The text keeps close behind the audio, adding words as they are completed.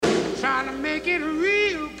trying to make it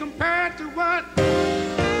real compared to what.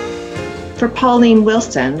 For Pauline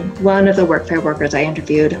Wilson, one of the workfare workers I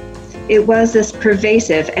interviewed, it was this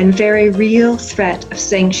pervasive and very real threat of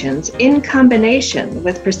sanctions in combination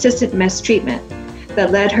with persistent mistreatment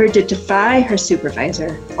that led her to defy her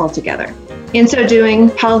supervisor altogether. In so doing,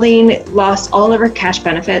 Pauline lost all of her cash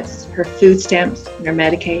benefits, her food stamps, and her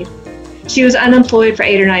Medicaid. She was unemployed for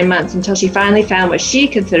 8 or 9 months until she finally found what she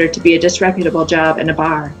considered to be a disreputable job in a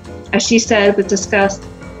bar. As she said with disgust,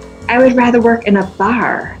 "I would rather work in a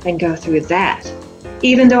bar than go through that.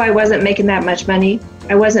 Even though I wasn't making that much money,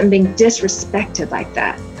 I wasn't being disrespected like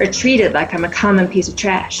that or treated like I'm a common piece of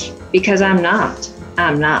trash. Because I'm not.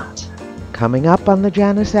 I'm not." Coming up on the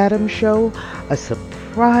Janice Adams Show, a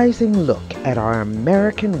surprising look at our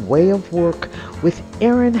American way of work with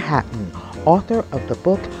Erin Hatton, author of the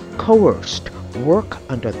book Coerced, Work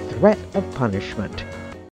Under Threat of Punishment.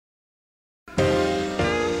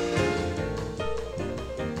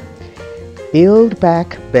 Build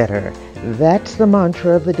back better. That's the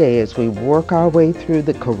mantra of the day as we work our way through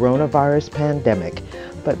the coronavirus pandemic.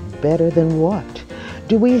 But better than what?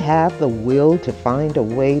 Do we have the will to find a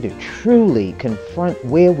way to truly confront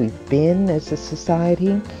where we've been as a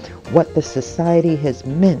society? What the society has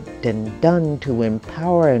meant and done to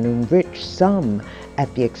empower and enrich some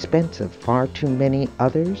at the expense of far too many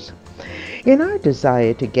others? In our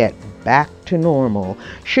desire to get back to normal,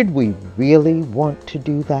 should we really want to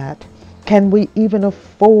do that? Can we even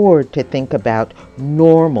afford to think about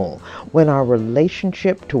normal when our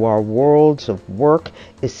relationship to our worlds of work,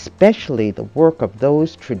 especially the work of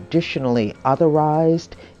those traditionally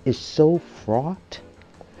otherized, is so fraught?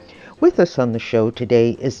 With us on the show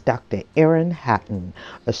today is Dr. Erin Hatton,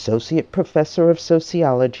 Associate Professor of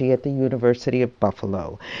Sociology at the University of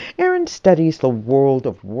Buffalo. Erin studies the world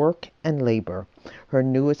of work and labor. Her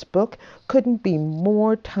newest book couldn't be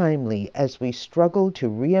more timely as we struggle to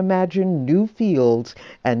reimagine new fields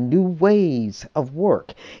and new ways of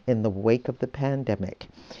work in the wake of the pandemic.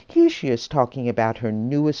 Here she is talking about her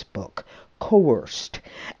newest book, Coerced,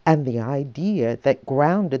 and the idea that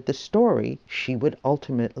grounded the story she would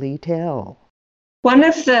ultimately tell. One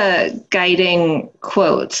of the guiding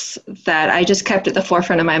quotes that I just kept at the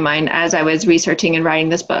forefront of my mind as I was researching and writing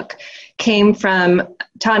this book came from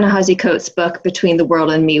Ta-Nehisi Coates' book, Between the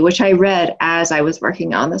World and Me, which I read as I was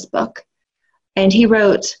working on this book. And he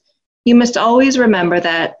wrote, "You must always remember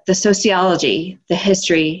that the sociology, the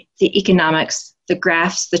history, the economics, the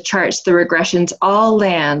graphs, the charts, the regressions all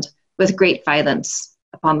land with great violence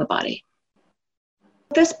upon the body."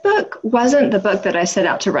 This book wasn't the book that I set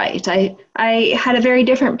out to write. I had a very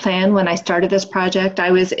different plan when I started this project.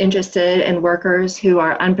 I was interested in workers who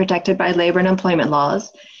are unprotected by labor and employment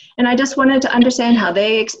laws. And I just wanted to understand how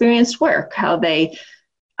they experienced work, how they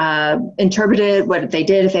interpreted what they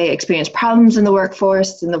did, if they experienced problems in the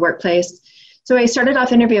workforce, in the workplace. So I started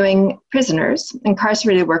off interviewing prisoners,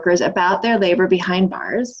 incarcerated workers, about their labor behind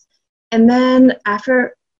bars. And then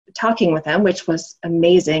after talking with them, which was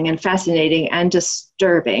amazing and fascinating and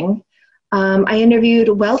disturbing, I interviewed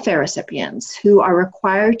welfare recipients who are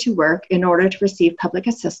required to work in order to receive public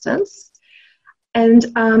assistance. And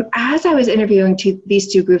as I was interviewing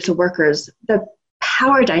these two groups of workers, the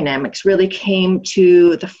power dynamics really came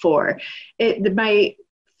to the fore. My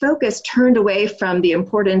focus turned away from the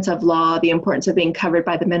importance of law, the importance of being covered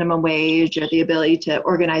by the minimum wage, or the ability to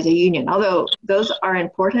organize a union, although those are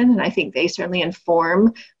important, and I think they certainly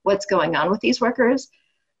inform what's going on with these workers.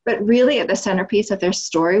 But really at the centerpiece of their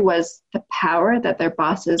story was the power that their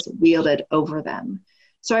bosses wielded over them.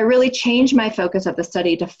 So I really changed my focus of the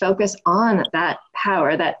study to focus on that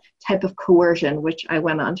power, that type of coercion, which I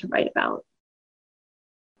went on to write about.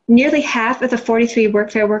 Nearly half of the 43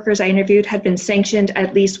 workfare workers I interviewed had been sanctioned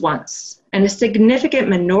at least once, and a significant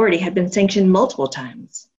minority had been sanctioned multiple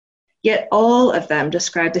times. Yet all of them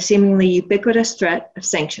described the seemingly ubiquitous threat of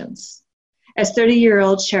sanctions. As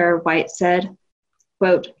 30-year-old Shara White said,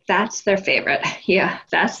 quote, "That's their favorite. Yeah,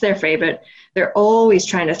 that's their favorite. They're always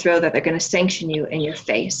trying to throw that they're going to sanction you in your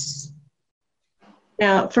face."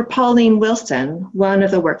 Now, for Pauline Wilson, one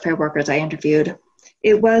of the workfare workers I interviewed,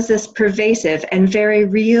 it was this pervasive and very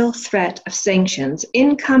real threat of sanctions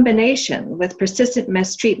in combination with persistent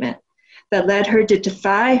mistreatment that led her to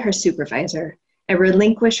defy her supervisor and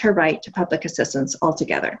relinquish her right to public assistance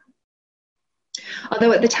altogether.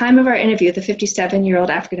 Although at the time of our interview, the 57-year-old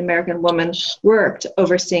African-American woman worked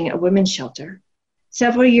overseeing a women's shelter.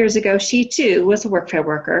 Several years ago, she too was a workfare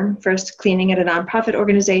worker, first cleaning at a nonprofit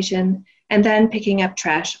organization and then picking up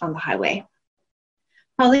trash on the highway.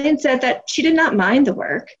 Pauline said that she did not mind the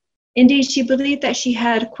work. Indeed, she believed that she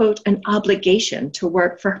had, quote, an obligation to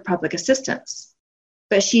work for her public assistance.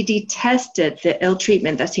 but she detested the ill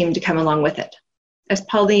treatment that seemed to come along with it. As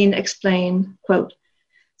Pauline explained, quote,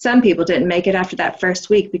 "Some people didn't make it after that first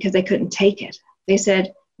week because they couldn't take it. They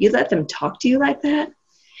said, 'You let them talk to you like that?'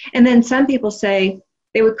 And then some people say,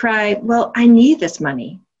 they would cry, 'Well, I need this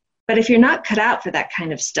money.' But if you're not cut out for that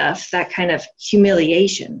kind of stuff, that kind of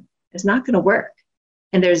humiliation, it's not going to work.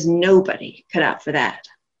 And there's nobody cut out for that."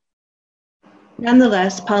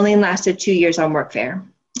 Nonetheless, Pauline lasted 2 years on workfare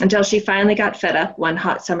until she finally got fed up one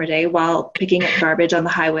hot summer day while picking up garbage on the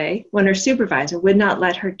highway when her supervisor would not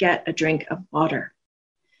let her get a drink of water.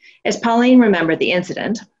 As Pauline remembered the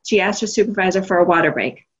incident, she asked her supervisor for a water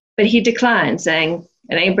break, but he declined, saying,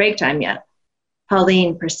 "It ain't break time yet."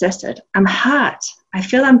 Pauline persisted. "I'm hot. I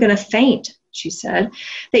feel I'm going to faint," she said.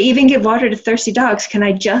 "They even give water to thirsty dogs. Can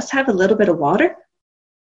I just have a little bit of water?"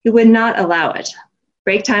 He would not allow it.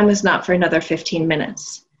 Break time was not for another 15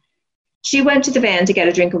 minutes. She went to the van to get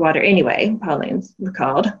a drink of water anyway, Pauline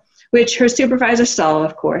recalled, which her supervisor saw,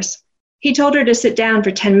 of course. He told her to sit down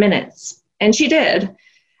for 10 minutes, and she did.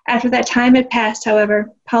 After that time had passed,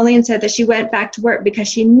 however, Pauline said that she went back to work because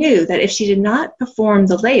she knew that if she did not perform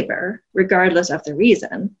the labor, regardless of the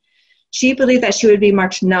reason, she believed that she would be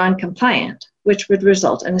marked non-compliant, which would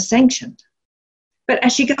result in a sanction. But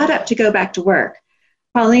as she got up to go back to work,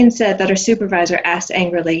 Pauline said that her supervisor asked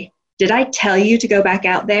angrily, "Did I tell you to go back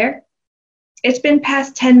out there?" "It's been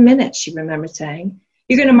past 10 minutes, she remembered saying.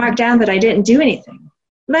 "You're going to mark down that I didn't do anything.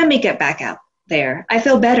 Let me get back out there. I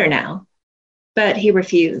feel better now." But he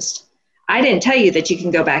refused. "I didn't tell you that you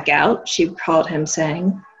can go back out," she recalled him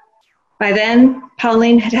saying. By then,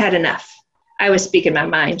 Pauline had had enough. "I was speaking my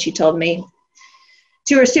mind," she told me.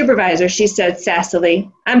 To her supervisor, she said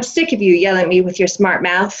sassily, "I'm sick of you yelling at me with your smart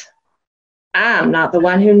mouth." "I'm not the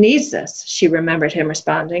one who needs this," she remembered him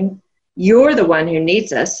responding. "You're the one who needs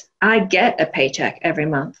this. I get a paycheck every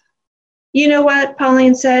month." "You know what,"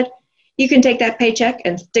 Pauline said, "you can take that paycheck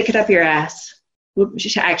and stick it up your ass."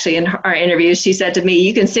 Actually, in our interviews, she said to me,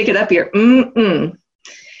 "You can stick it up your mm-mm."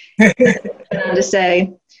 Went on to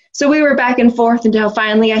say, so we were back and forth until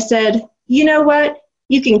finally I said, "You know what,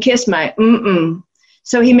 you can kiss my mm-mm."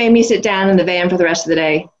 So he made me sit down in the van for the rest of the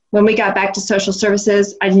day. When we got back to social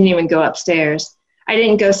services, I didn't even go upstairs. I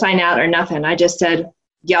didn't go sign out or nothing. I just said,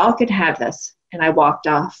 "Y'all can have this," and I walked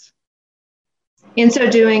off. In so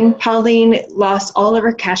doing, Pauline lost all of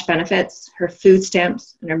her cash benefits, her food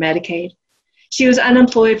stamps, and her Medicaid. She was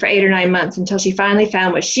unemployed for 8 or 9 months until she finally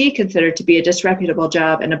found what she considered to be a disreputable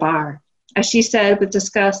job in a bar. As she said with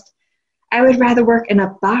disgust, "I would rather work in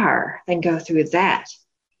a bar than go through that.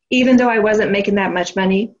 Even though I wasn't making that much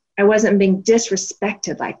money, I wasn't being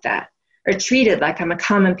disrespected like that or treated like I'm a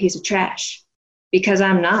common piece of trash. Because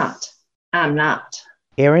I'm not. I'm not."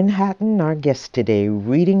 Erin Hatton, our guest today,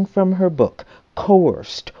 reading from her book,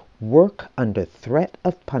 Coerced, Work Under Threat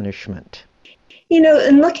of Punishment. You know,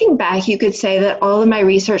 in looking back, you could say that all of my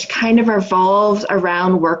research kind of revolves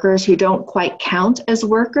around workers who don't quite count as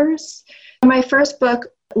workers. My first book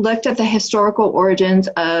looked at the historical origins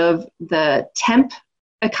of the temp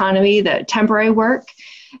economy, the temporary work.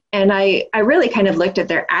 And I really kind of looked at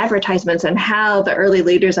their advertisements and how the early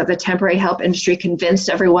leaders of the temporary help industry convinced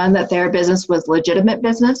everyone that their business was legitimate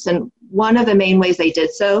business. And one of the main ways they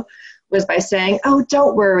did so was by saying, "Oh,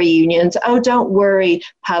 don't worry, unions. Oh, don't worry,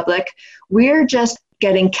 public. We're just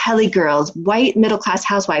getting Kelly girls, white middle-class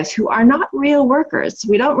housewives who are not real workers.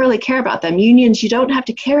 We don't really care about them. Unions, you don't have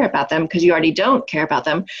to care about them because you already don't care about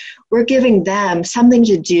them. We're giving them something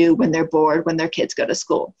to do when they're bored, when their kids go to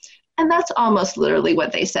school." And that's almost literally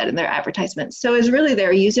what they said in their advertisements. So it's really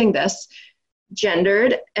they're using this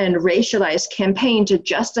gendered and racialized campaign to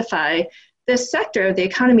justify this sector of the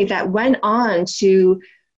economy that went on to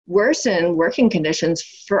worsen working conditions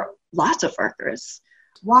for lots of workers.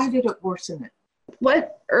 Why did it worsen it?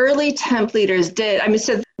 What early temp leaders did,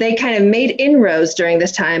 so they kind of made inroads during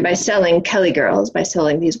this time by selling Kelly girls, by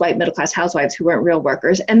selling these white middle-class housewives who weren't real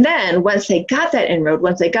workers. And then once they got that inroad,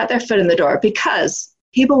 once they got their foot in the door, because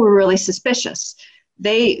people were really suspicious,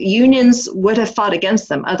 unions would have fought against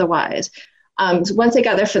them otherwise. So once they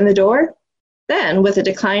got their foot in the door, then with the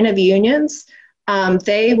decline of unions,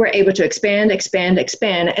 they were able to expand.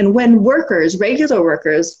 And when workers, regular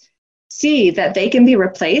workers, see that they can be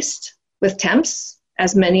replaced with temps,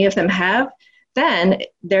 as many of them have, then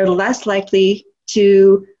they're less likely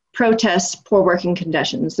to protest poor working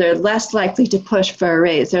conditions. They're less likely to push for a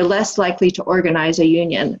raise. They're less likely to organize a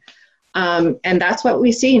union. And that's what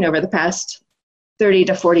we've seen over the past 30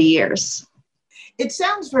 to 40 years. It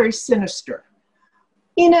sounds very sinister.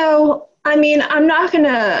 You know, I mean, I'm not going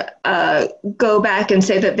to go back and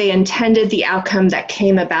say that they intended the outcome that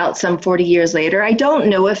came about some 40 years later. I don't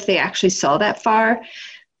know if they actually saw that far.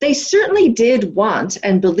 They certainly did want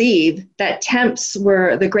and believe that temps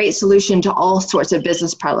were the great solution to all sorts of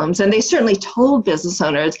business problems. And they certainly told business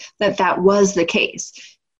owners that that was the case.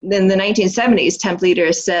 In the 1970s, temp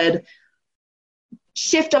leaders said,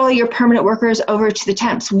 shift all your permanent workers over to the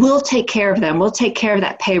temps. We'll take care of them. We'll take care of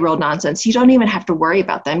that payroll nonsense. You don't even have to worry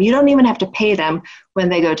about them. You don't even have to pay them when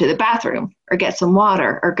they go to the bathroom or get some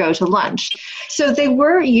water or go to lunch. So they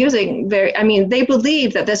were using they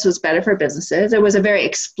believed that this was better for businesses. It was a very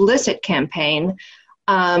explicit campaign.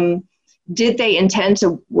 Did they intend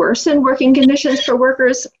to worsen working conditions for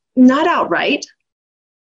workers? Not outright,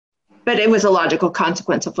 but it was a logical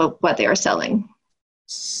consequence of what they were selling.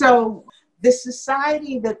 So the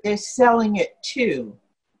society that they're selling it to,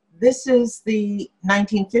 this is the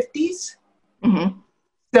 1950s. Mm-hmm.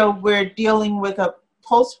 So we're dealing with a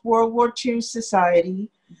post-World War II society.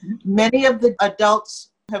 Mm-hmm. Many of the adults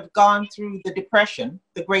have gone through the Depression,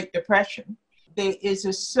 the Great Depression. There is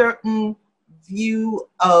a certain view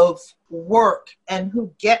of work and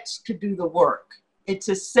who gets to do the work. It's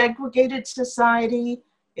a segregated society.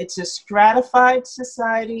 It's a stratified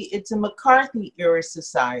society. It's a McCarthy-era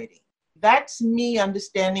society. That's me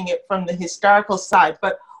understanding it from the historical side.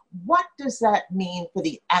 But what does that mean for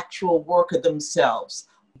the actual worker themselves?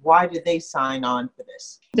 Why did they sign on for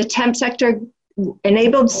this? The temp sector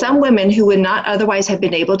enabled some women who would not otherwise have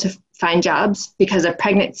been able to find jobs because of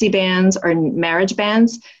pregnancy bans or marriage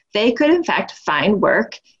bans. They could, in fact, find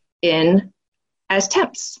work as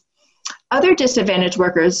temps. Other disadvantaged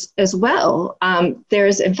workers as well.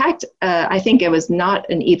 There's, in fact, I think it was not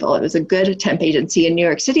an evil, it was a good temp agency in New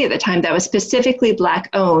York City at the time that was specifically Black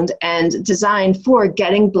owned and designed for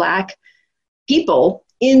getting Black people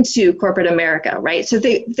into corporate America, right? So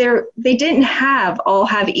they didn't all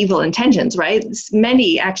have evil intentions, right?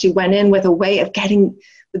 Many actually went in with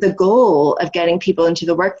the goal of getting people into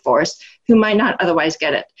the workforce who might not otherwise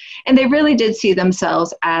get it. And they really did see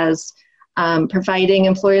themselves as providing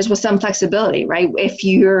employers with some flexibility, right? If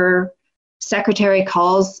your secretary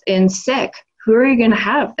calls in sick, who are you going to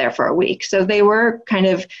have there for a week? So they were kind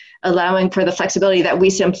of allowing for the flexibility that we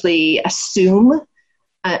simply assume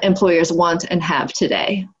employers want and have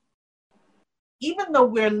today. Even though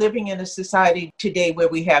we're living in a society today where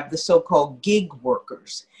we have the so-called gig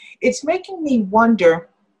workers, it's making me wonder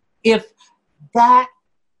if that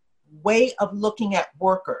way of looking at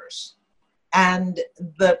workers and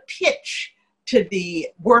the pitch to the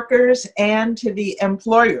workers and to the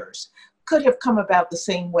employers could have come about the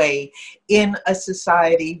same way in a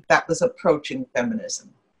society that was approaching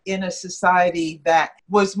feminism, in a society that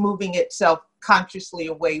was moving itself consciously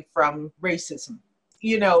away from racism.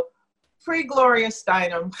 You know, pre-Gloria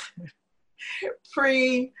Steinem,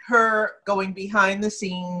 pre her going behind the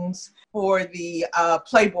scenes for the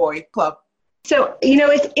Playboy Club. So,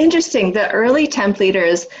 it's interesting. The early temp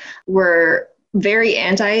leaders were very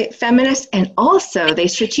anti-feminist, and also they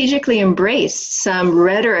strategically embraced some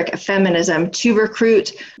rhetoric of feminism to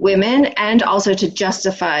recruit women and also to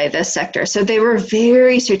justify this sector. So they were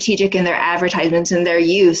very strategic in their advertisements and their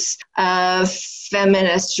use of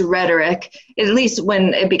feminist rhetoric, at least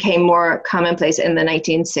when it became more commonplace in the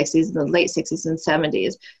 1960s, the late 60s and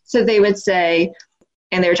 70s. So they would say,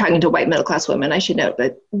 and they were talking to white middle-class women, I should note,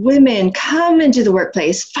 but women, come into the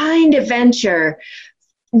workplace, find adventure,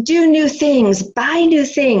 do new things, buy new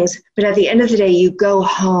things, but at the end of the day, you go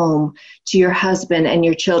home to your husband and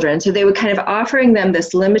your children. So they were kind of offering them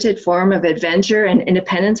this limited form of adventure and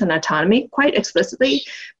independence and autonomy quite explicitly,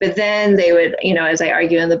 but then they would, as I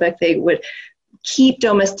argue in the book, they would keep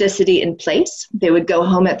domesticity in place. They would go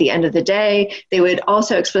home at the end of the day. They would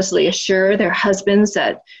also explicitly assure their husbands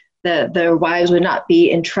that their wives would not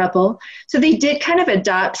be in trouble. So they did kind of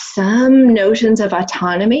adopt some notions of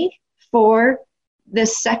autonomy for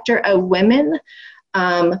this sector of women,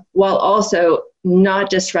 while also not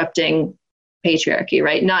disrupting patriarchy,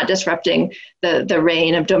 right? Not disrupting the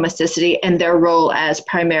reign of domesticity and their role as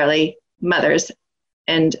primarily mothers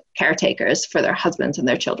and caretakers for their husbands and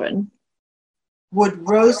their children. Would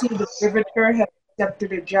Rosie the Riveter have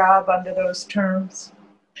accepted a job under those terms?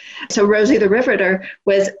 So Rosie the Riveter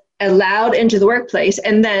was allowed into the workplace,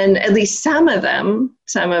 and then at least some of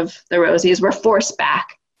the Rosies were forced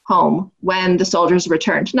back home when the soldiers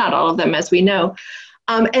returned. Not all of them, as we know.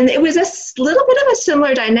 And it was a little bit of a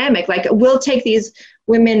similar dynamic, like we'll take these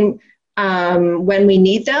women when we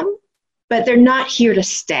need them, but they're not here to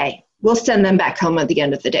stay. We'll send them back home at the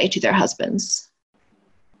end of the day to their husbands.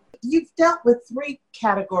 You've dealt with 3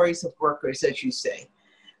 categories of workers, as you say.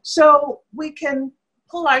 So we can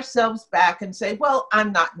pull ourselves back and say, well,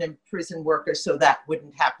 I'm not an imprisoned worker, so that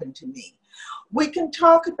wouldn't happen to me. We can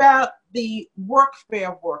talk about the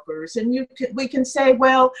workfare workers, and we can say,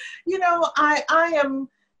 well, you know, I am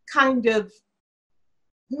kind of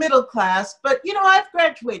middle class, but you know, I've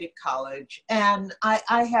graduated college and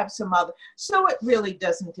I have some other, so it really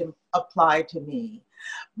doesn't apply to me.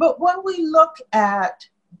 But when we look at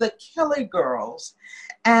the Kelly girls,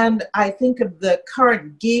 and I think of the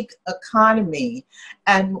current gig economy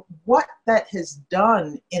and what that has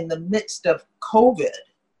done in the midst of COVID.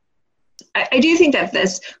 I do think that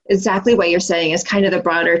this, exactly what you're saying, is kind of the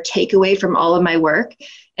broader takeaway from all of my work.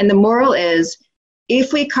 And the moral is,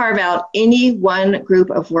 if we carve out any one group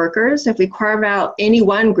of workers, if we carve out any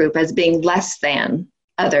one group as being less than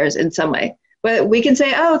others in some way, but we can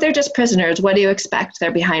say, oh, they're just prisoners. What do you expect?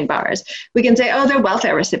 They're behind bars. We can say, oh, they're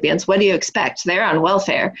welfare recipients. What do you expect? They're on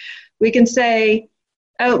welfare. We can say,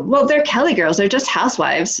 oh, well, they're Kelly girls. They're just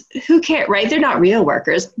housewives. Who cares, right? They're not real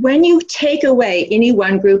workers. When you take away any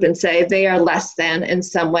one group and say they are less than in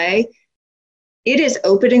some way, it is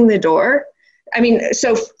opening the door. I mean,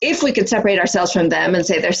 so if we could separate ourselves from them and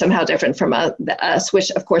say they're somehow different from us,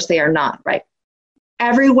 which of course they are not, right?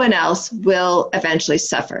 Everyone else will eventually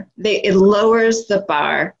suffer. It lowers the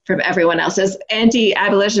bar from everyone else. As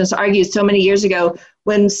anti-abolitionists argued so many years ago,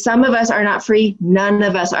 when some of us are not free, none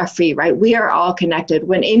of us are free, right? We are all connected.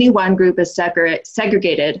 When any one group is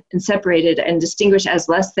segregated and separated and distinguished as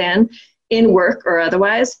less than in work or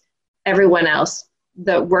otherwise, everyone else,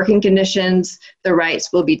 the working conditions, the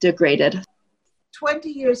rights will be degraded. 20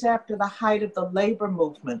 years after the height of the labor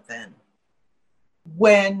movement then,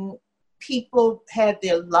 when people had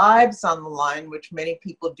their lives on the line, which many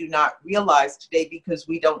people do not realize today because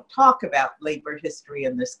we don't talk about labor history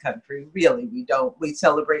in this country. Really, we don't. We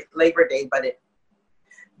celebrate Labor Day, but it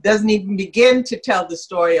doesn't even begin to tell the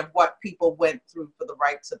story of what people went through for the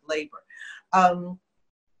rights of labor. How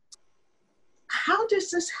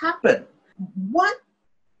does this happen? What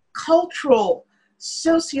cultural,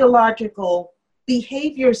 sociological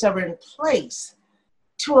behaviors are in place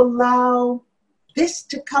to allow this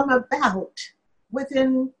to come about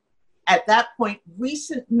within, at that point,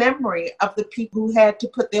 recent memory of the people who had to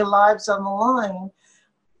put their lives on the line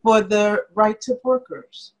for the rights of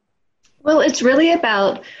workers? Well, it's really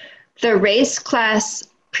about the race, class,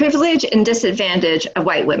 privilege, and disadvantage of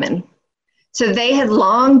white women. So they had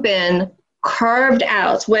long been carved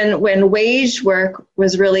out when wage work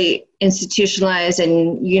was really institutionalized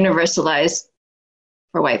and universalized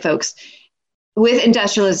for white folks. With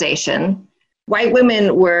industrialization, white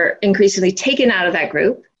women were increasingly taken out of that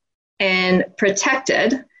group and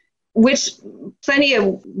protected, which plenty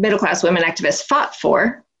of middle-class women activists fought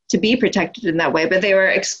for, to be protected in that way, but they were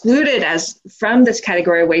excluded from this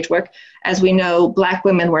category of wage work. As we know, Black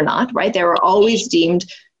women were not, right? They were always deemed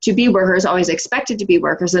to be workers, always expected to be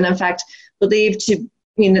workers, and in fact, believed to,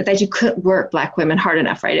 that you couldn't work Black women hard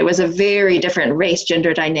enough, right? It was a very different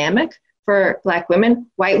race-gender dynamic for Black women.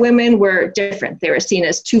 White women were different. They were seen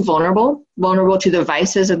as too vulnerable to the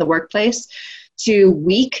vices in the workplace, too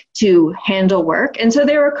weak to handle work. And so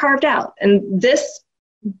they were carved out. And this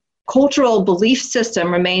cultural belief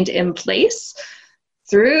system remained in place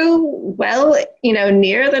through,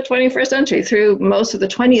 near the 21st century, through most of the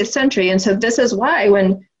 20th century. And so this is why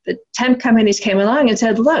when the temp companies came along and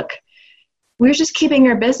said, look, we're just keeping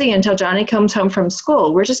her busy until Johnny comes home from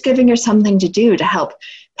school. We're just giving her something to do to help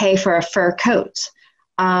pay for a fur coat.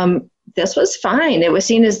 This was fine. It was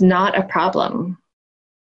seen as not a problem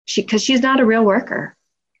because she's not a real worker.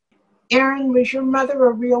 Erin, was your mother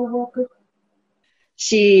a real worker?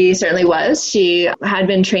 She certainly was. She had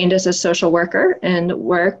been trained as a social worker and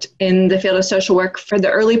worked in the field of social work for the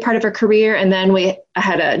early part of her career. And then we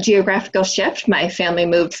had a geographical shift. My family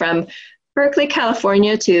moved from Berkeley,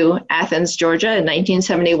 California to Athens, Georgia in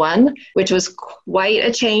 1971, which was quite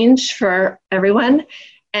a change for everyone.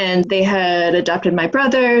 And they had adopted my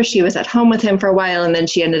brother. She was at home with him for a while, and then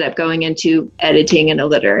she ended up going into editing in a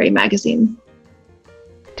literary magazine.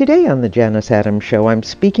 Today on The Janice Adams Show, I'm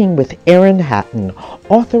speaking with Erin Hatton,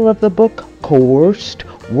 author of the book Coerced: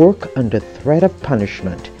 Work Under Threat of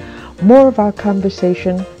Punishment. More of our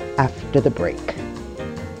conversation after the break.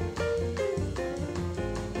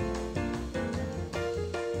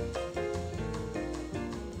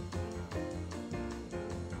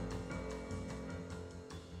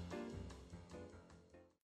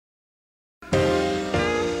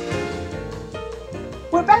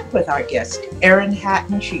 We're back with our guest, Erin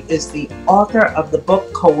Hatton. She is the author of the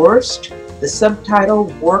book Coerced, the subtitle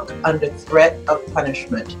Work Under Threat of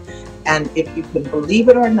Punishment. And if you can believe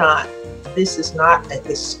it or not, this is not a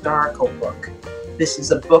historical book. this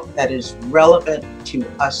is a book that is relevant to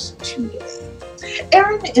us today.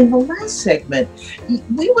 Erin, in the last segment,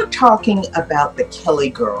 we were talking about the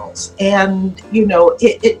Kelly girls, and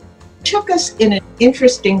it took us in an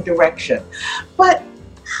interesting direction. But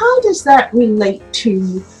how does that relate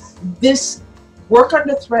to this work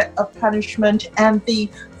under threat of punishment and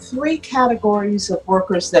the three categories of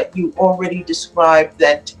workers that you already described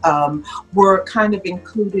that were kind of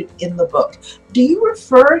included in the book? Do you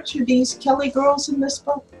refer to these Kelly girls in this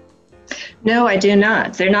book? No, I do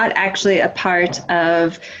not. They're not actually a part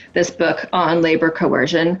of this book on labor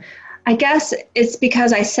coercion. I guess it's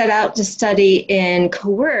because I set out to study in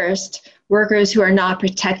coerced workers who are not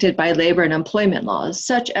protected by labor and employment laws,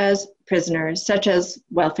 such as prisoners, such as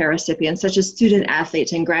welfare recipients, such as student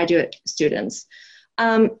athletes and graduate students.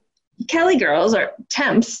 Kelly girls, or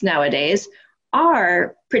temps nowadays,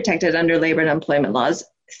 are protected under labor and employment laws,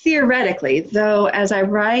 theoretically, though, as I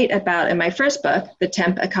write about in my first book, The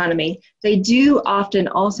Temp Economy, they do often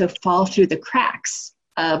also fall through the cracks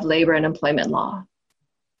of labor and employment law.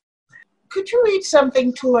 Could you read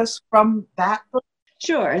something to us from that book?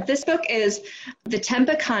 Sure. This book is The Temp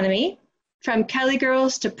Economy, From Kelly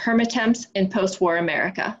Girls to Permatemps in Post-War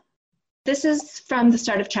America. This is from the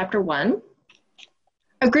start of chapter 1.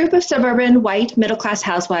 A group of suburban white middle-class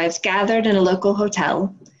housewives gathered in a local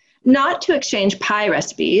hotel, not to exchange pie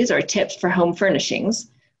recipes or tips for home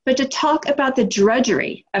furnishings, but to talk about the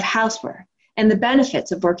drudgery of housework and the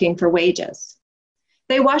benefits of working for wages.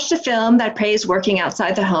 They watched a film that praised working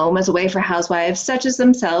outside the home as a way for housewives such as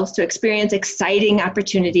themselves to experience exciting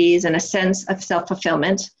opportunities and a sense of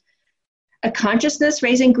self-fulfillment. A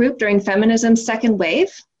consciousness-raising group during feminism's second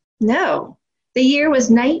wave? No. The year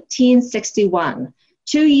was 1961.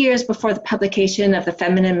 2 years before the publication of The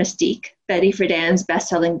Feminine Mystique, Betty Friedan's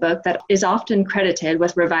best-selling book that is often credited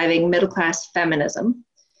with reviving middle-class feminism.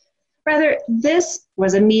 Rather, this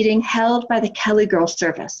was a meeting held by the Kelly Girl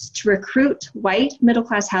Service to recruit white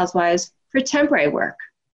middle-class housewives for temporary work.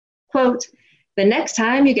 Quote, "The next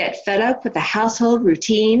time you get fed up with the household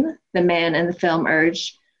routine," the man in the film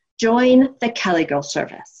urged, "join the Kelly Girl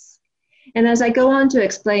Service." And as I go on to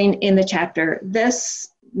explain in the chapter, this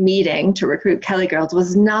meeting to recruit Kelly girls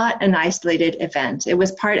was not an isolated event. It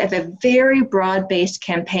was part of a very broad-based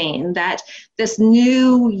campaign that this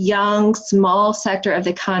new, young, small sector of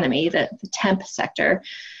the economy, the temp sector,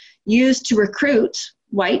 used to recruit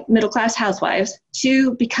white middle-class housewives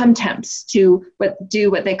to become temps, to do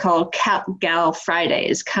what they call Gal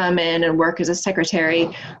Fridays, come in and work as a secretary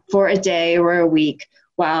for a day or a week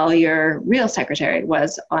while your real secretary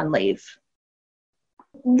was on leave.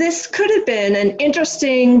 This could have been an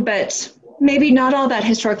interesting, but maybe not all that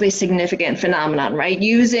historically significant phenomenon, right?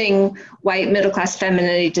 Using white middle-class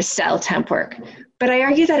femininity to sell temp work. But I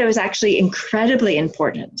argue that it was actually incredibly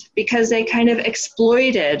important because they kind of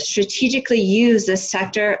strategically used this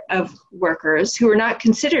sector of workers who were not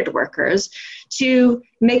considered workers to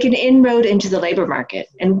make an inroad into the labor market.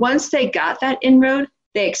 And once they got that inroad,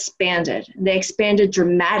 they expanded. They expanded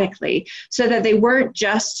dramatically so that they weren't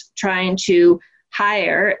just trying to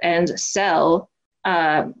hire and sell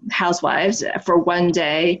housewives for one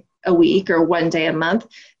day a week or one day a month.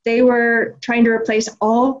 They were trying to replace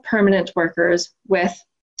all permanent workers with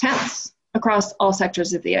temps across all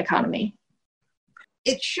sectors of the economy.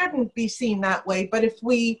 It shouldn't be seen that way, but if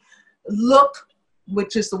we look,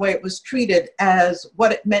 which is the way it was treated, as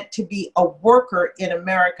what it meant to be a worker in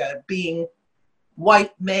America, being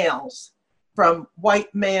white males, from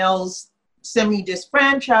white males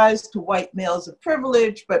semi-disfranchised to white males of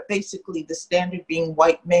privilege, but basically the standard being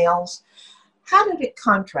white males. How did it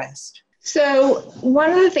contrast? So one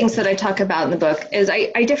of the things that I talk about in the book is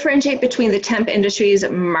I differentiate between the temp industry's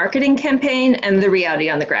marketing campaign and the reality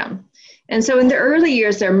on the ground. And so in the early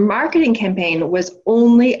years, their marketing campaign was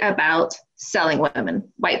only about selling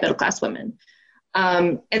women, white middle-class women.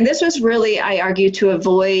 And this was really, I argue, to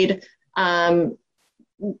avoid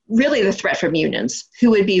really the threat from unions,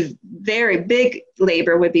 who would be very big,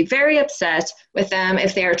 labor would be very upset with them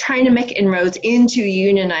if they are trying to make inroads into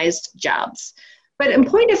unionized jobs. But in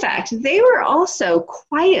point of fact, they were also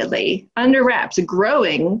quietly, under wraps,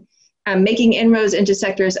 growing, making inroads into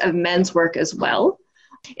sectors of men's work as well.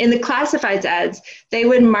 In the classifieds ads, they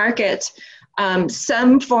would market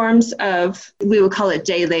some forms of, we would call it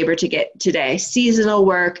day labor today, seasonal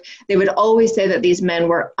work. They would always say that these men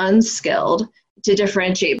were unskilled, to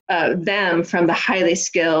differentiate them from the highly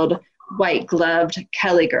skilled white-gloved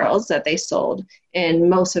Kelly girls that they sold in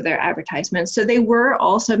most of their advertisements. So they were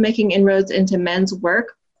also making inroads into men's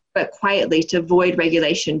work but quietly, to avoid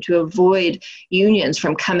regulation, to avoid unions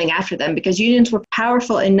from coming after them, because unions were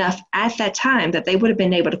powerful enough at that time that they would have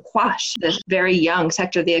been able to quash this very young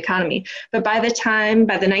sector of the economy. But by the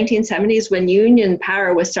 1970s, when union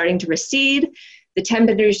power was starting to recede, the temp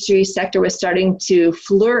industry sector was starting to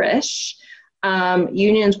flourish,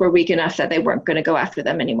 unions were weak enough that they weren't going to go after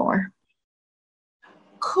them anymore.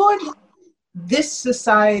 Could this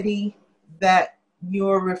society that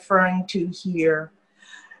you're referring to here,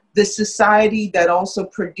 the society that also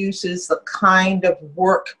produces the kind of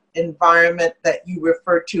work environment that you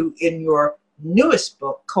refer to in your newest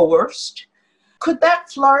book, Coerced, could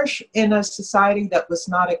that flourish in a society that was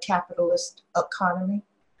not a capitalist economy?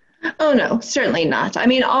 Oh, no, certainly not. I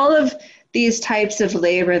mean, all of these types of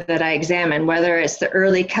labor that I examine, whether it's the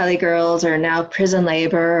early Kelly Girls or now prison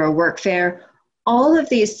labor or workfare, all of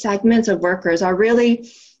these segments of workers are really,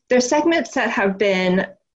 they're segments that have been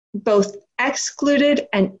both excluded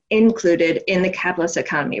and included in the capitalist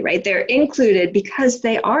economy, right? They're included because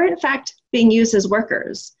they are in fact being used as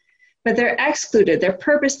workers, but they're excluded. They're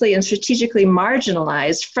purposely and strategically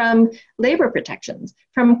marginalized from labor protections,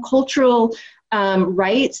 from cultural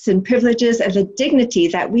rights and privileges and the dignity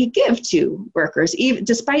that we give to workers, even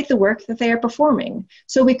despite the work that they are performing.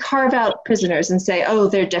 So we carve out prisoners and say, oh,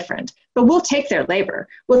 they're different, but we'll take their labor.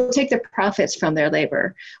 We'll take the profits from their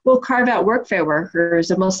labor. We'll carve out workfare workers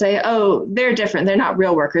and we'll say, oh, they're different. They're not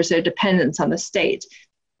real workers. They're dependents on the state.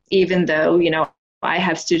 Even though, you know, I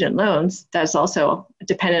have student loans, that's also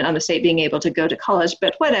dependent on the state being able to go to college,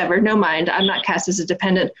 but whatever, no mind, I'm not cast as a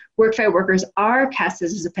dependent. Workfare workers are cast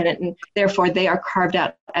as a dependent, and therefore they are carved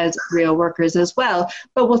out as real workers as well,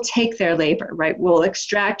 but we'll take their labor, right? We'll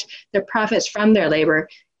extract their profits from their labor,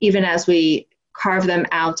 even as we carve them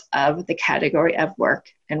out of the category of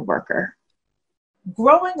work and worker.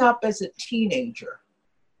 Growing up as a teenager,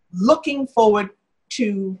 looking forward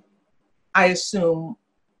to, I assume,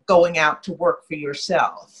 going out to work for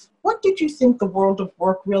yourself, what did you think the world of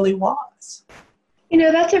work really was? You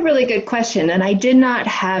know, that's a really good question. And I did not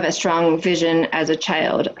have a strong vision as a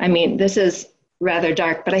child. I mean, this is rather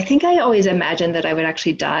dark, but I think I always imagined that I would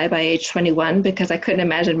actually die by age 21 because I couldn't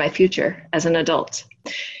imagine my future as an adult.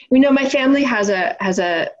 You know, my family has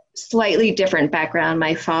a slightly different background.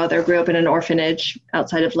 My father grew up in an orphanage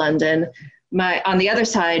outside of London. On the other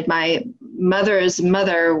side, my mother's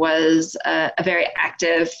mother was a very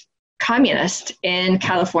active communist in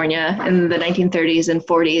California in the 1930s and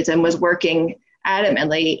 40s and was working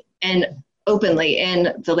adamantly and openly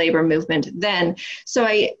in the labor movement then. So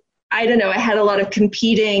I don't know, I had a lot of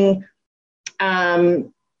competing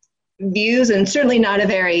views, and certainly not a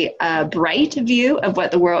very bright view of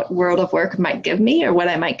what the world of work might give me or what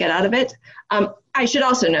I might get out of it. I should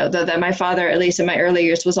also know, though, that my father, at least in my early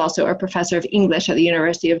years, was also a professor of English at the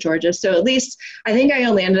University of Georgia. So at least I think I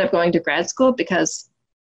only ended up going to grad school because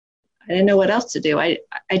I didn't know what else to do. I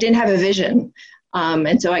didn't have a vision.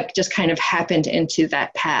 And so I just kind of happened into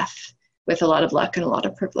that path with a lot of luck and a lot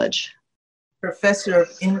of privilege. Professor of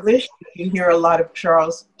English, did you hear a lot of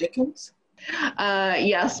Charles Dickens?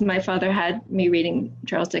 Yes, my father had me reading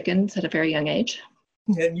Charles Dickens at a very young age.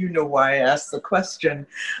 And you know why I asked the question.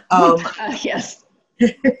 Yes.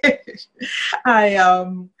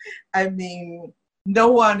 I mean,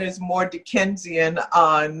 no one is more Dickensian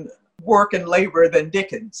on work and labor than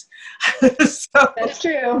Dickens. So, that's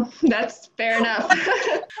true. That's fair enough.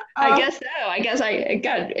 I guess so. I guess it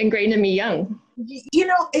got ingrained in me young. You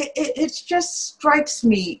know, it just strikes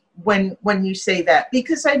me when you say that,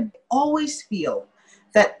 because I always feel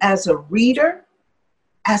that as a reader,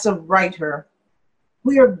 as a writer,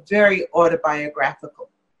 we are very autobiographical.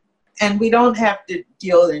 And we don't have to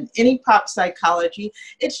deal in any pop psychology.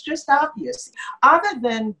 It's just obvious. Other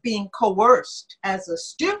than being coerced as a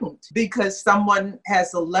student because someone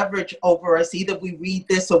has a leverage over us, either we read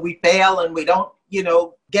this or we fail and we don't,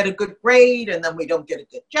 get a good grade and then we don't get a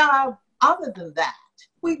good job. Other than that,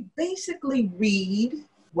 we basically read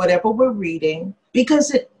whatever we're reading because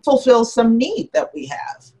it fulfills some need that we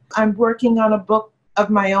have. I'm working on a book of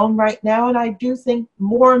my own right now, and I do think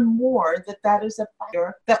more and more that is a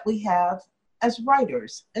factor that we have as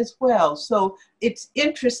writers as well. So it's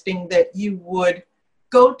interesting that you would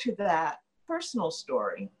go to that personal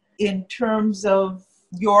story in terms of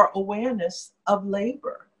your awareness of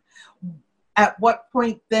labor. At what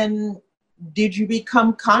point then did you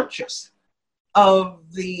become conscious of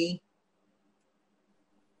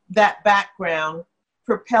that background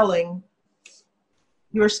propelling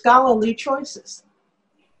your scholarly choices?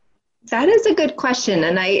 That is a good question.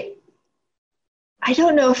 And I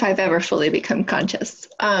don't know if I've ever fully become conscious.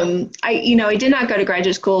 I did not go to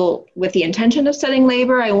graduate school with the intention of studying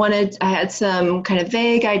labor. I had some kind of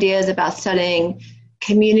vague ideas about studying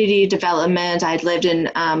community development. I'd lived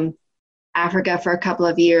in Africa for a couple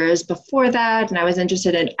of years before that, and I was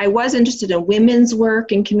interested in women's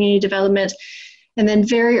work and community development. And then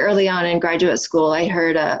very early on in graduate school, I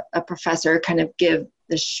heard a professor kind of give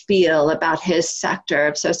the spiel about his sector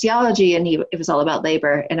of sociology, and it was all about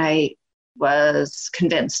labor. And I was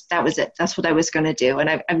convinced that was it. That's what I was going to do. And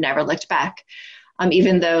I've never looked back.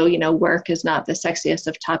 Even though, work is not the sexiest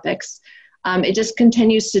of topics, it just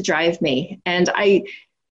continues to drive me. And I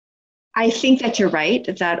think that you're right,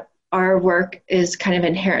 that our work is kind of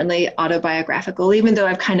inherently autobiographical, even though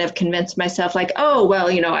I've kind of convinced myself like, oh, well,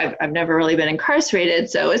 I've never really been incarcerated,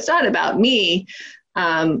 so it's not about me.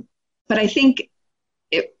 But I think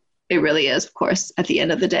it really is, of course, at the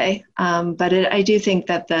end of the day. But I do think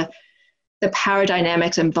that the power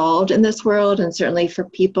dynamics involved in this world, and certainly for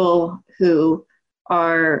people who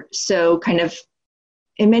are so kind of,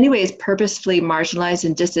 in many ways, purposefully marginalized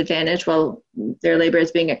and disadvantaged while their labor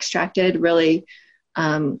is being extracted, really,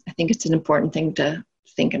 I think it's an important thing to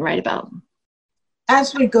think and write about.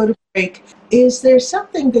 As we go to break, is there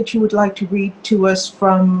something that you would like to read to us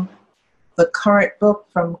from the current book,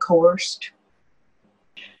 from Coerced?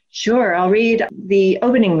 Sure, I'll read the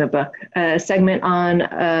opening of the book, a segment on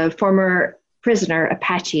a former prisoner,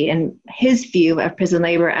 Apache, and his view of prison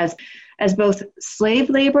labor as both slave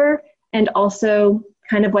labor and also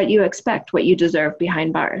kind of what you expect, what you deserve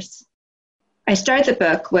behind bars. I start the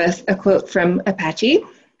book with a quote from Apache.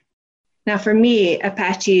 Now, for me,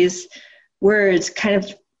 Apache's words kind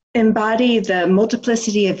of embody the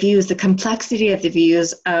multiplicity of views, the complexity of the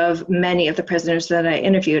views of many of the prisoners that I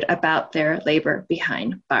interviewed about their labor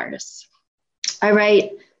behind bars. I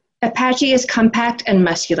write, Apache is compact and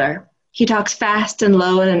muscular. He talks fast and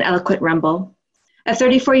low in an eloquent rumble. At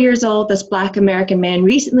 34 years old, this Black American man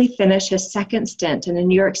recently finished his second stint in a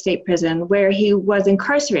New York State prison where he was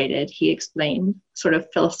incarcerated, he explained, sort of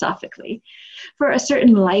philosophically, for a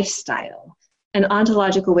certain lifestyle, an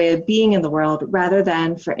ontological way of being in the world rather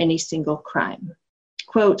than for any single crime.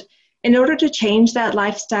 Quote, in order to change that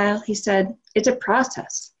lifestyle, he said, it's a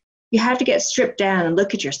process. You have to get stripped down and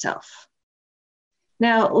look at yourself.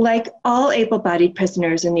 Now, like all able-bodied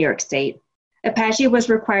prisoners in New York State, Apache was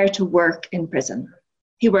required to work in prison.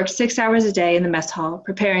 He worked 6 hours a day in the mess hall,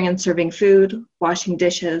 preparing and serving food, washing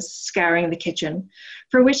dishes, scouring the kitchen,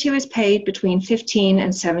 for which he was paid between 15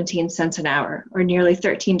 and 17 cents an hour, or nearly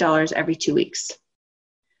 $13 every 2 weeks.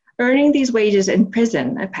 Earning these wages in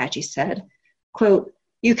prison, Apache said, quote,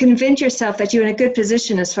 you convince yourself that you're in a good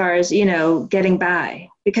position as far as, getting by.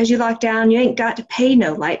 Because you locked down, you ain't got to pay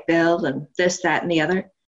no light bill and this, that, and the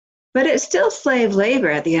other. But it's still slave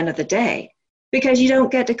labor at the end of the day, because you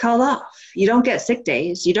don't get to call off. You don't get sick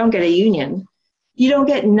days. You don't get a union. You don't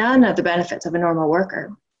get none of the benefits of a normal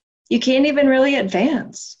worker. You can't even really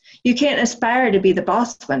advance. You can't aspire to be the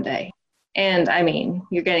boss one day. And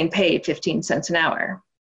you're getting paid 15 cents an hour.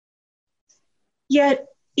 Yet,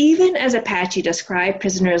 even as Apache described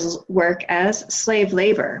prisoners' work as slave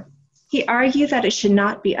labor, he argued that it should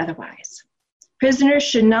not be otherwise. Prisoners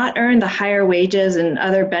should not earn the higher wages and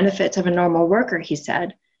other benefits of a normal worker, he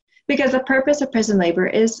said, because the purpose of prison labor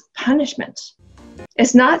is punishment.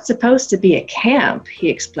 It's not supposed to be a camp, he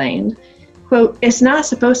explained. Quote, it's not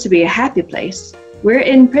supposed to be a happy place. We're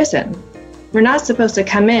in prison. We're not supposed to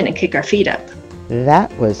come in and kick our feet up.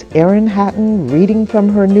 That was Erin Hatton reading from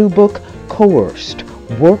her new book, Coerced,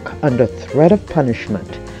 Work Under Threat of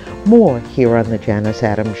Punishment. More here on The Janice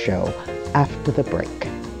Adams Show after the break.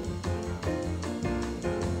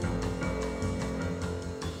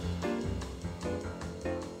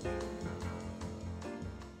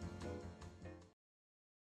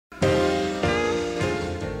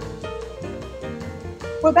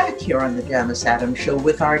 We're back here on The Janice Adams Show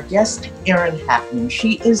with our guest, Erin Hatton.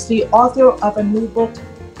 She is the author of a new book,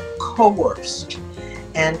 Coerced,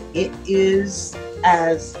 and it is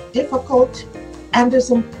as difficult and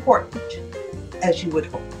as important as you would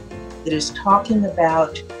hope. It is talking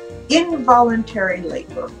about involuntary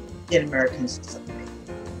labor in American society.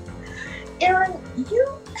 Erin, you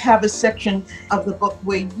have a section of the book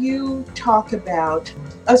where you talk about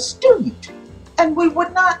a student, and we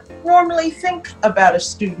would not normally think about a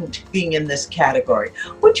student being in this category.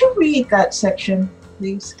 Would you read that section,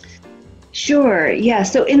 please? Sure, yeah.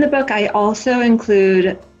 So in the book, I also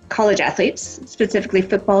include college athletes, specifically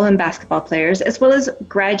football and basketball players, as well as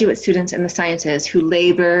graduate students in the sciences who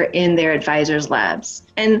labor in their advisors' labs.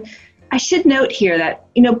 And I should note here that,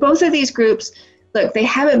 both of these groups look, they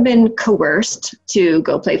haven't been coerced to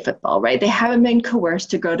go play football, right? They haven't been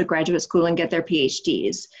coerced to go to graduate school and get their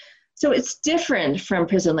PhDs. So it's different from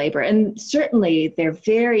prison labor. And certainly they're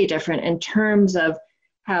very different in terms of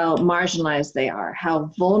how marginalized they are,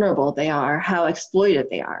 how vulnerable they are, how exploited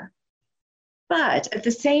they are. But at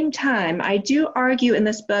the same time, I do argue in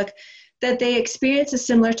this book that they experience a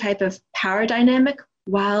similar type of power dynamic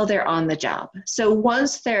while they're on the job. So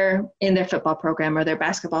once they're in their football program or their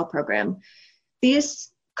basketball program,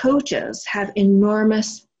 these coaches have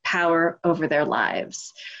enormous power over their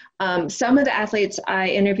lives. Some of the athletes I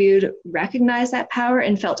interviewed recognized that power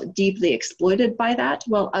and felt deeply exploited by that,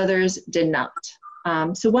 while others did not.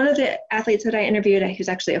 So one of the athletes that I interviewed, who's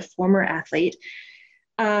actually a former athlete,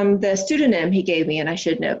 the pseudonym he gave me, and I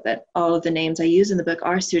should note that all of the names I use in the book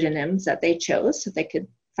are pseudonyms that they chose so they could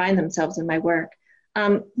find themselves in my work.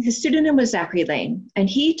 His pseudonym was Zachary Lane, and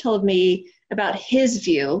he told me about his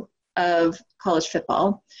view of college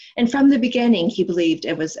football. And from the beginning, he believed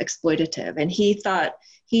it was exploitative, and he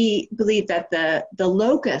believed that the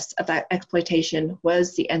locus of that exploitation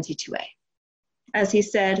was the NC2A. As he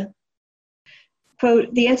said,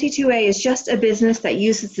 quote, "The NC2A is just a business that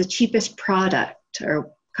uses the cheapest product,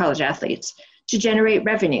 or college athletes, to generate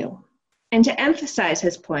revenue." And to emphasize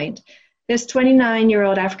his point, this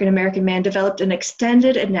 29-year-old African-American man developed an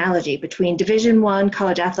extended analogy between Division I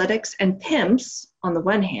college athletics and pimps on the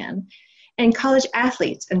one hand, and college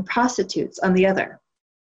athletes and prostitutes on the other.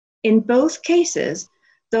 In both cases,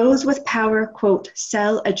 those with power, quote,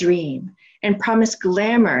 "sell a dream" and promise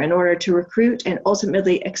glamour in order to recruit and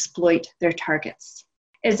ultimately exploit their targets.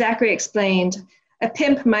 As Zachary explained, a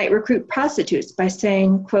pimp might recruit prostitutes by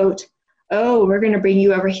saying, quote, "Oh, we're going to bring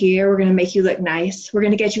you over here. We're going to make you look nice. We're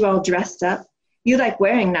going to get you all dressed up. You like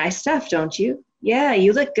wearing nice stuff, don't you? Yeah,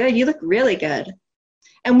 you look good. You look really good.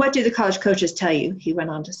 And what do the college coaches tell you?" He went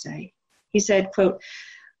on to say. He said, quote,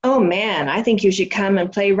 "Oh man, I think you should come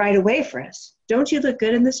and play right away for us. Don't you look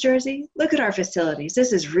good in this jersey? Look at our facilities.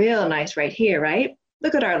 This is real nice right here, right?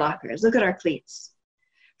 Look at our lockers. Look at our cleats."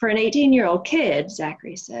 For an 18-year-old kid,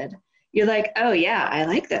 Zachary said, you're like, "Oh yeah, I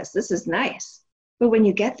like this. This is nice." But when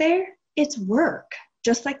you get there, it's work,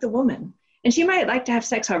 just like the woman. And she might like to have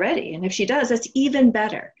sex already. And if she does, that's even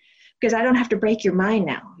better, because I don't have to break your mind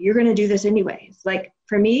now. You're going to do this anyways. Like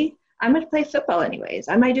for me, I'm going to play football anyways.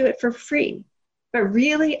 I might do it for free. But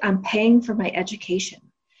really, I'm paying for my education.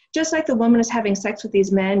 Just like the woman is having sex with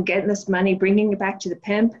these men, getting this money, bringing it back to the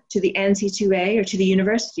pimp, to the NC2A, or to the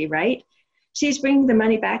university, right? She's bringing the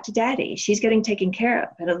money back to daddy. She's getting taken care of,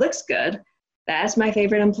 and it looks good. "That's my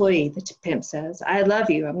favorite employee," the pimp says. "I love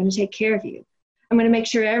you. I'm going to take care of you. I'm going to make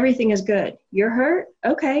sure everything is good. You're hurt?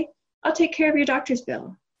 Okay, I'll take care of your doctor's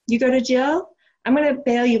bill. You go to jail? I'm going to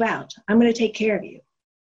bail you out. I'm going to take care of you."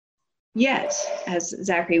 Yet, as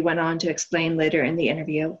Zachary went on to explain later in the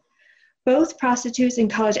interview, both prostitutes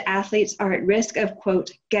and college athletes are at risk of,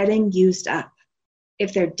 quote, "getting used up."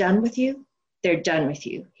 If they're done with you, they're done with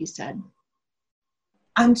you, he said.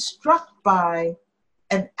 I'm struck by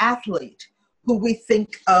an athlete who we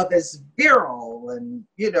think of as virile and,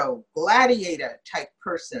 gladiator type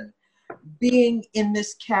person being in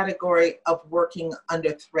this category of working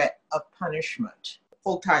under threat of punishment.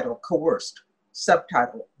 Full title, coerced.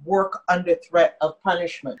 Subtitle, work under threat of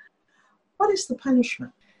punishment. What is the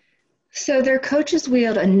punishment? So their coaches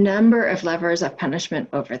wield a number of levers of punishment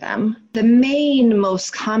over them. The main,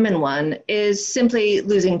 most common one is simply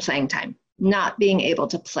losing playing time, not being able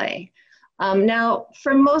to play. Now,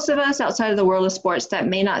 for most of us outside of the world of sports, that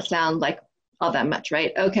may not sound like all that much,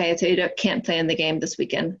 right? Okay, so you can't play in the game this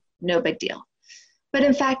weekend, no big deal. But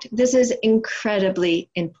in fact, this is incredibly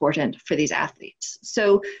important for these athletes.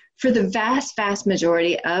 So for the vast, vast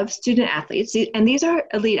majority of student athletes, and these are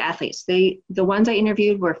elite athletes, the ones I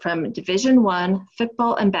interviewed were from Division I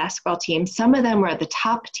football and basketball teams. Some of them were at the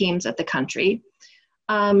top teams of the country.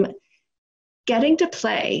 Getting to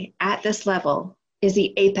play at this level is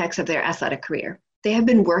the apex of their athletic career. They have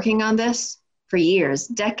been working on this for years,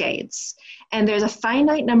 decades, and there's a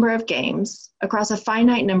finite number of games across a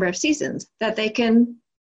finite number of seasons that they can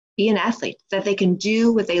be an athlete, that they can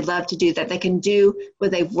do what they love to do, that they can do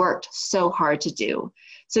what they've worked so hard to do.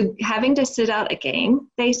 So having to sit out a game,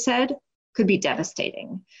 they said, could be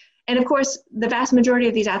devastating. And of course, the vast majority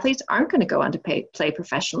of these athletes aren't going to go on to play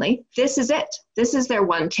professionally. This is it. This is their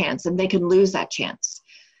one chance, and they can lose that chance.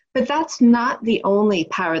 But that's not the only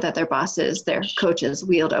power that their bosses, their coaches,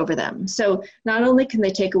 wield over them. So not only can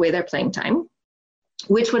they take away their playing time,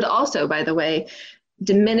 which would also, by the way,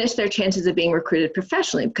 diminish their chances of being recruited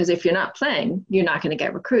professionally, because if you're not playing, you're not going to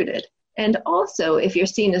get recruited. And also, if you're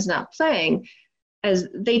seen as not playing, as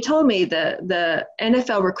they told me, the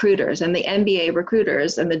NFL recruiters and the NBA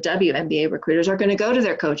recruiters and the WNBA recruiters are going to go to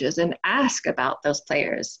their coaches and ask about those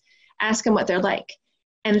players, ask them what they're like.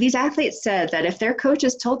 And these athletes said that if their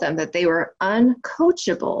coaches told them that they were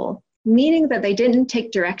uncoachable, meaning that they didn't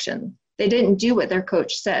take direction, they didn't do what their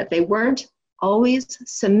coach said, they weren't always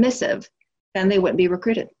submissive, then they wouldn't be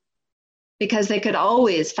recruited. Because they could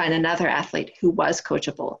always find another athlete who was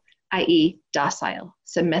coachable, i.e. docile,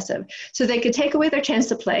 submissive. So they could take away their chance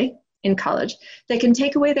to play in college. They can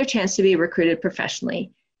take away their chance to be recruited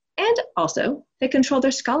professionally. And also, they control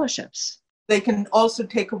their scholarships. They can also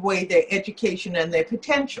take away their education and their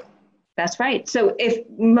potential. That's right. So if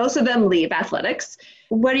most of them leave athletics,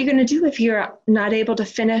 what are you going to do if you're not able to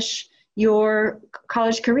finish your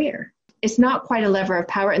college career? It's not quite a lever of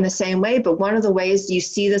power in the same way, but one of the ways you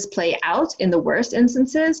see this play out in the worst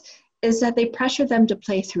instances is that they pressure them to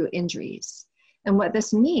play through injuries. And what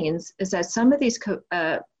this means is that some of these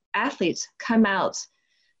athletes come out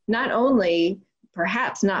not only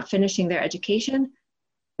perhaps not finishing their education,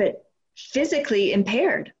 but physically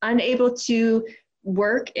impaired, unable to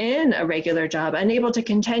work in a regular job, unable to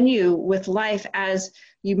continue with life as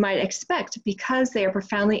you might expect because they are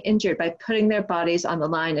profoundly injured by putting their bodies on the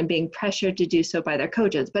line and being pressured to do so by their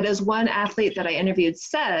coaches. But as one athlete that I interviewed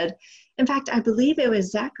said, in fact, I believe it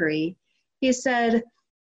was Zachary, he said,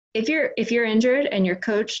 if you're injured and your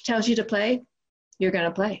coach tells you to play, you're going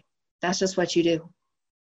to play. That's just what you do.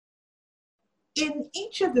 In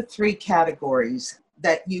each of the three categories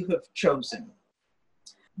that you have chosen,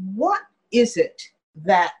 what is it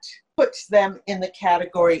that puts them in the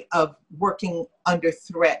category of working under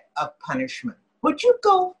threat of punishment? Would you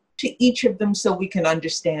go to each of them so we can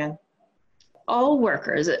understand? All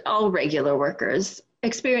workers, all regular workers,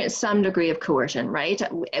 experience some degree of coercion, right?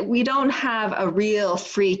 We don't have a real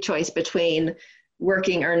free choice between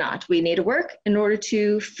working or not. We need to work in order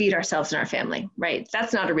to feed ourselves and our family, right?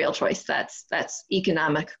 That's not a real choice. That's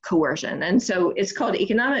economic coercion. And so it's called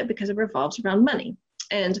economic because it revolves around money.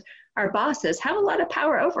 And our bosses have a lot of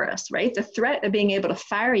power over us, right? The threat of being able to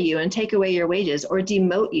fire you and take away your wages or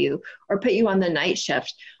demote you or put you on the night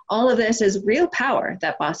shift, all of this is real power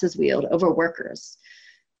that bosses wield over workers.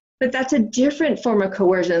 But that's a different form of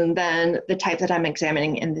coercion than the type that I'm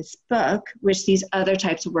examining in this book, which these other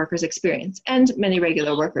types of workers experience, and many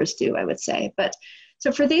regular workers do, I would say. But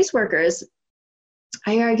so for these workers,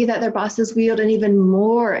 I argue that their bosses wield an even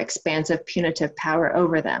more expansive punitive power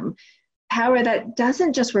over them, power that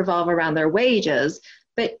doesn't just revolve around their wages,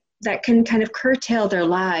 but that can kind of curtail their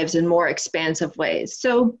lives in more expansive ways.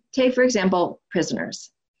 So take, for example,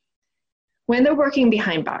 prisoners. When they're working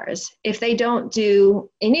behind bars, if they don't do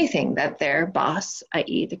anything that their boss,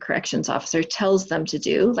 i.e. the corrections officer, tells them to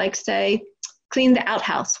do, like say, clean the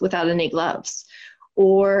outhouse without any gloves,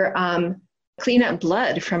 or clean up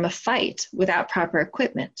blood from a fight without proper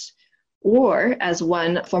equipment, or as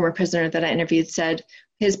one former prisoner that I interviewed said,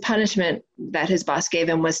 his punishment that his boss gave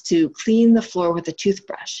him was to clean the floor with a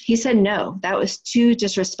toothbrush. He said no, that was too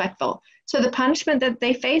disrespectful. So the punishment that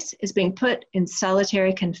they face is being put in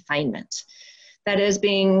solitary confinement. That is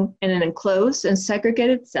being in an enclosed and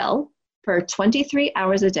segregated cell for 23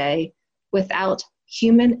 hours a day without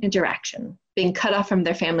human interaction, being cut off from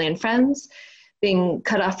their family and friends, being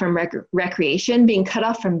cut off from recreation, being cut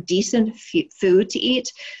off from decent food to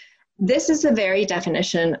eat. This is the very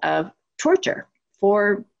definition of torture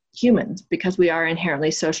for humans because we are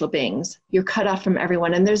inherently social beings. You're cut off from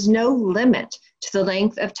everyone, and there's no limit to the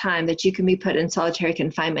length of time that you can be put in solitary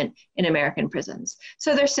confinement in American prisons.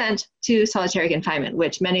 So they're sent to solitary confinement,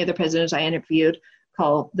 which many of the prisoners I interviewed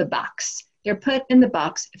call the box. They're put in the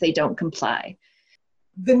box if they don't comply.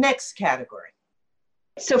 The next category.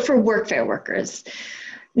 So for workfare workers,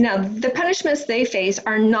 now the punishments they face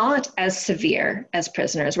are not as severe as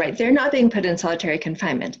prisoners, right? They're not being put in solitary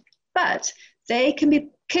confinement, but they can be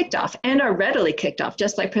kicked off and are readily kicked off,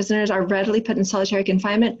 just like prisoners are readily put in solitary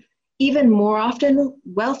confinement. Even more often,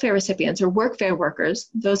 welfare recipients or workfare workers,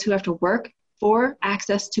 those who have to work for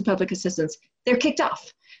access to public assistance, they're kicked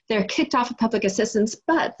off. They're kicked off of public assistance,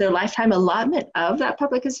 but their lifetime allotment of that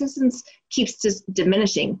public assistance keeps just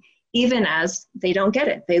diminishing, even as they don't get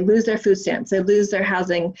it. They lose their food stamps, they lose their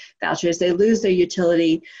housing vouchers, they lose their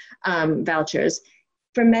utility vouchers.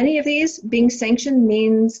 For many of these, being sanctioned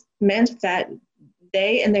meant that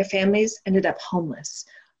they and their families ended up homeless.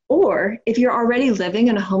 Or if you're already living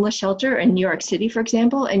in a homeless shelter in New York City, for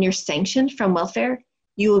example, and you're sanctioned from welfare,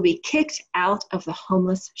 you will be kicked out of the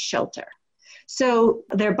homeless shelter. So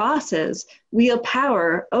their bosses wield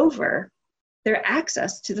power over their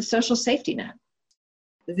access to the social safety net.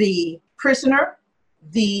 The prisoner,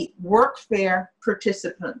 the workfare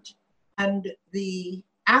participant, and the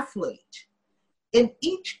athlete. In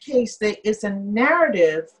each case, there is a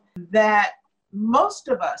narrative that most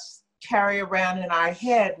of us carry around in our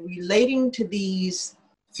head relating to these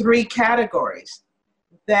three categories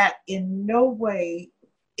that in no way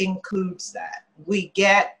includes that. We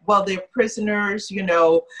get, well, they're prisoners,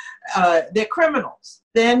 they're criminals.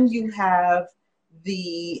 Then you have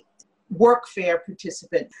the workfare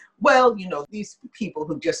participant. Well, these people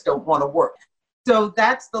who just don't want to work. So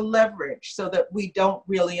that's the leverage, so that we don't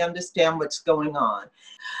really understand what's going on.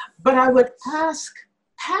 But I would ask,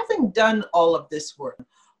 having done all of this work,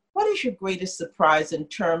 what is your greatest surprise in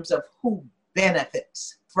terms of who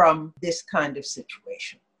benefits from this kind of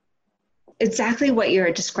situation? Exactly what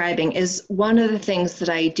you're describing is one of the things that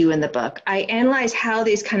I do in the book. I analyze how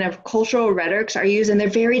these kind of cultural rhetorics are used, and they're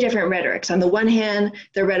very different rhetorics. On the one hand,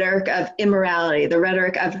 the rhetoric of immorality, the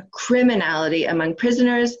rhetoric of criminality among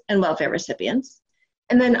prisoners and welfare recipients.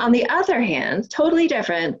 And then on the other hand, totally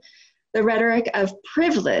different, the rhetoric of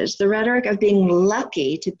privilege, the rhetoric of being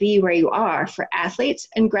lucky to be where you are for athletes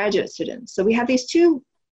and graduate students. So we have these two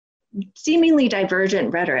seemingly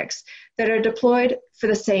divergent rhetorics that are deployed for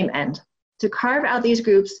the same end, to carve out these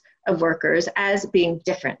groups of workers as being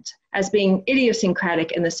different, as being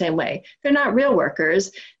idiosyncratic in the same way. They're not real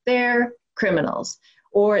workers, they're criminals.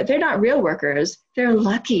 Or they're not real workers, they're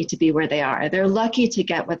lucky to be where they are. They're lucky to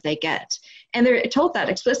get what they get. And they're told that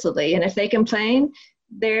explicitly. And if they complain,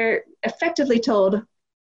 they're effectively told,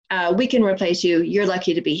 we can replace you, you're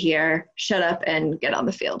lucky to be here, shut up and get on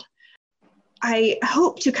the field. I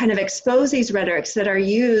hope to kind of expose these rhetorics that are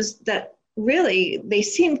used that really, they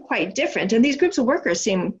seem quite different. And these groups of workers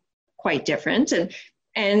seem quite different.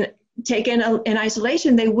 And taken in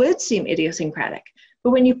isolation, they would seem idiosyncratic.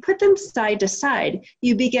 But when you put them side to side,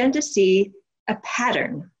 you begin to see a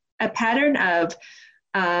pattern of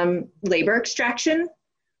labor extraction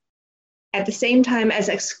at the same time as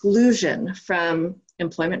exclusion from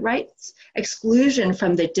employment rights, exclusion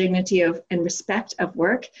from the dignity of and respect of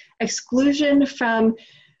work, exclusion from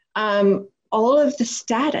all of the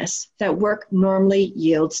status that work normally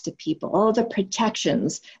yields to people, all of the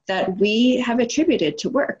protections that we have attributed to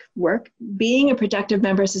work. Work, being a productive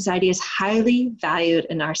member of society, is highly valued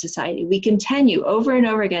in our society. We continue over and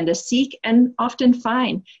over again to seek and often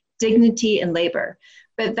find dignity in labor.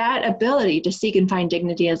 But that ability to seek and find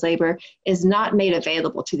dignity as labor is not made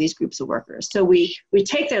available to these groups of workers. So we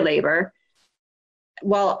take their labor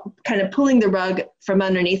while kind of pulling the rug from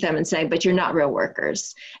underneath them and saying, but you're not real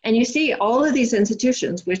workers. And you see all of these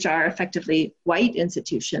institutions, which are effectively white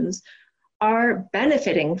institutions, are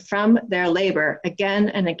benefiting from their labor again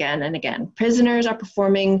and again and again. Prisoners are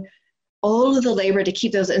performing all of the labor to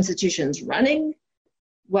keep those institutions running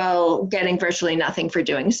while getting virtually nothing for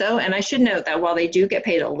doing so. And I should note that while they do get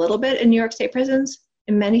paid a little bit in New York State prisons,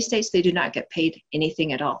 in many states they do not get paid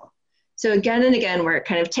anything at all. So again and again, we're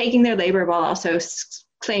kind of taking their labor while also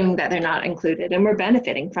claiming that they're not included, and we're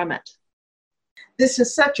benefiting from it. This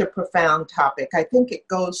is such a profound topic. I think it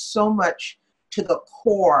goes so much to the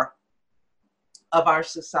core of our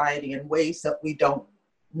society in ways that we don't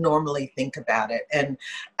normally think about it. And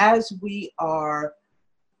as we are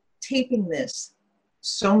taping this,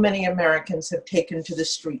 so many Americans have taken to the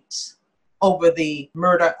streets over the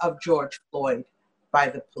murder of George Floyd by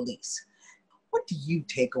the police. What do you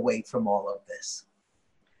take away from all of this?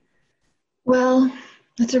 Well,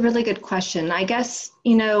 that's a really good question. I guess,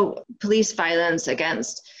 police violence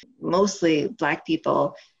against mostly Black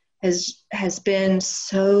people has been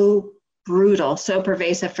so brutal, so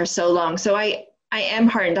pervasive for so long. So I am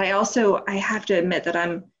heartened. I have to admit that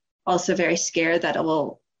I'm also very scared that it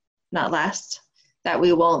will not last, that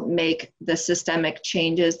we won't make the systemic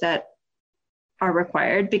changes that are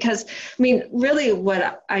required. Because, really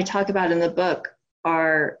what I talk about in the book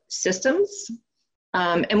are systems.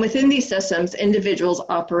 And within these systems, individuals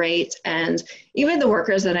operate, and even the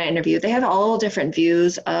workers that I interview, they have all different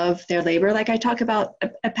views of their labor. Like I talk about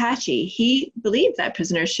Apache. He believed that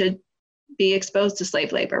prisoners should be exposed to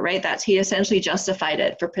slave labor, right? He essentially justified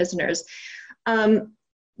it for prisoners.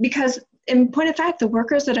 Because in point of fact, the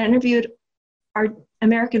workers that I interviewed are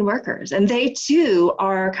American workers, and they too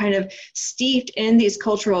are kind of steeped in these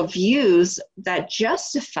cultural views that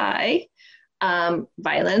justify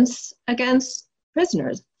violence against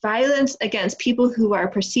prisoners, violence against people who are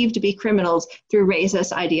perceived to be criminals through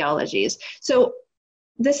racist ideologies. So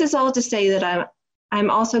this is all to say that I'm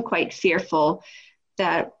also quite fearful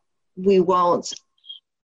that we won't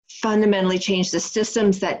fundamentally change the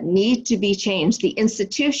systems that need to be changed, the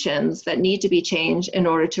institutions that need to be changed in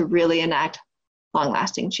order to really enact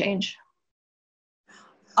long-lasting change.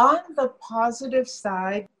 On the positive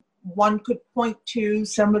side, one could point to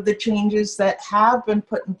some of the changes that have been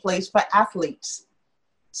put in place for athletes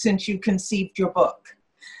since you conceived your book.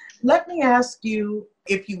 Let me ask you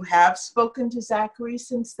if you have spoken to Zachary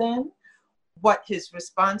since then, what his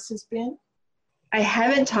response has been? I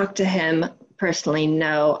haven't talked to him personally,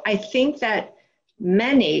 no. I think that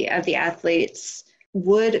many of the athletes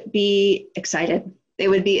would be excited. They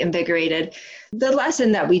would be invigorated. The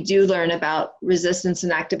lesson that we do learn about resistance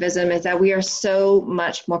and activism is that we are so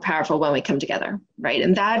much more powerful when we come together, right?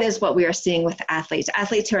 And that is what we are seeing with athletes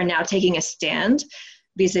who are now taking a stand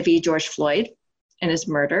vis-a-vis George Floyd and his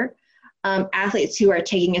murder, athletes who are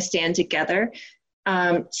taking a stand together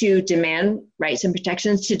to demand rights and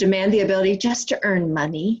protections, to demand the ability just to earn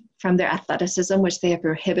money from their athleticism, which they are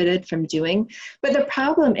prohibited from doing. But the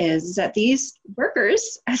problem is that these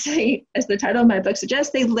workers, as the title of my book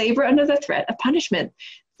suggests, they labor under the threat of punishment.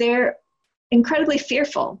 They're incredibly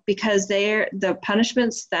fearful because the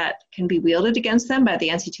punishments that can be wielded against them by the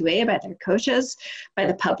NCAA, by their coaches, by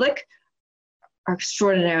the public, are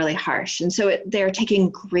extraordinarily harsh. And so they're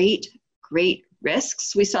taking great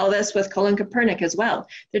risks. We saw this with Colin Kaepernick as well.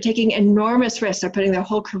 They're taking enormous risks. They're putting their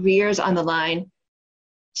whole careers on the line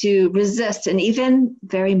to resist in even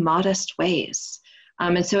very modest ways.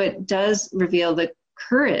 And so it does reveal the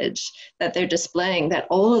courage that they're displaying, that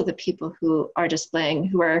all of the people who are displaying,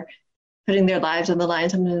 who are putting their lives on the line,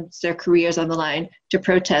 sometimes their careers on the line, to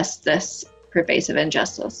protest this pervasive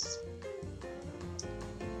injustice.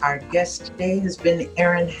 Our guest today has been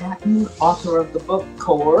Erin Hatton, author of the book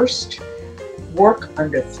Coerced, Work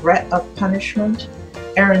Under Threat of Punishment.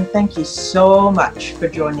 Erin, thank you so much for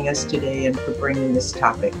joining us today and for bringing this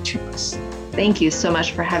topic to us. Thank you so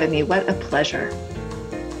much for having me. What a pleasure.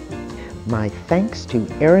 My thanks to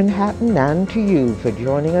Erin Hatton and to you for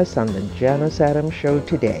joining us on the Janice Adams Show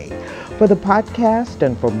today. For the podcast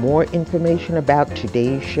and for more information about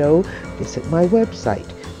today's show, visit my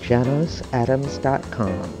website,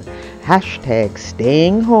 janiceadams.com. Hashtag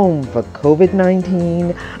staying home for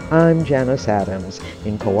COVID-19. I'm Janice Adams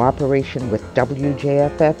in cooperation with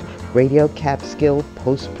WJFF Radio Catskill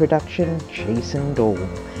Post-Production Jason Dole.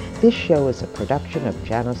 This show is a production of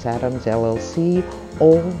Janice Adams, LLC,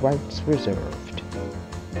 all rights reserved.